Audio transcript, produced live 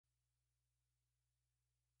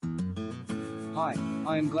Hi,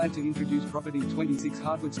 I am glad to introduce property 26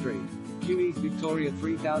 Hartwood Street, QE Victoria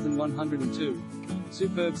 3102.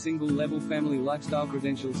 Superb single-level family lifestyle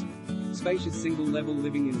credentials. Spacious single-level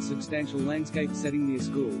living in a substantial landscape setting near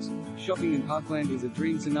schools, shopping and parkland is a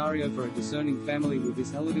dream scenario for a discerning family with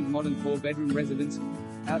this elegant modern 4-bedroom residence.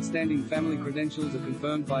 Outstanding family credentials are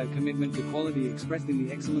confirmed by a commitment to quality expressed in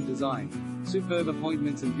the excellent design, superb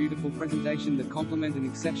appointments and beautiful presentation that complement an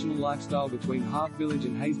exceptional lifestyle between Half Village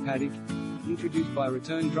and Hayes Paddock. Introduced by a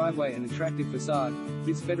returned driveway and attractive facade,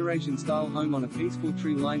 this Federation-style home on a peaceful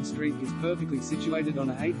tree-lined street is perfectly situated on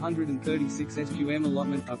a 836 SQM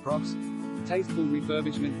allotment, approx. Tasteful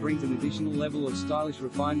refurbishment brings an additional level of stylish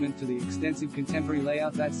refinement to the extensive contemporary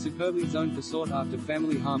layout that's superbly zoned for sought-after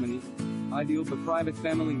family harmony. Ideal for private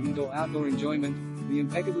family indoor-outdoor enjoyment, the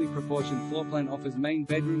impeccably proportioned floor plan offers main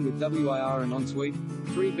bedroom with WIR and ensuite,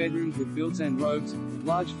 3 bedrooms with built-in robes,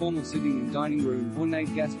 large formal sitting and dining room,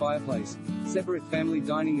 ornate gas fireplace, separate family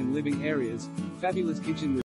dining and living areas, fabulous kitchen with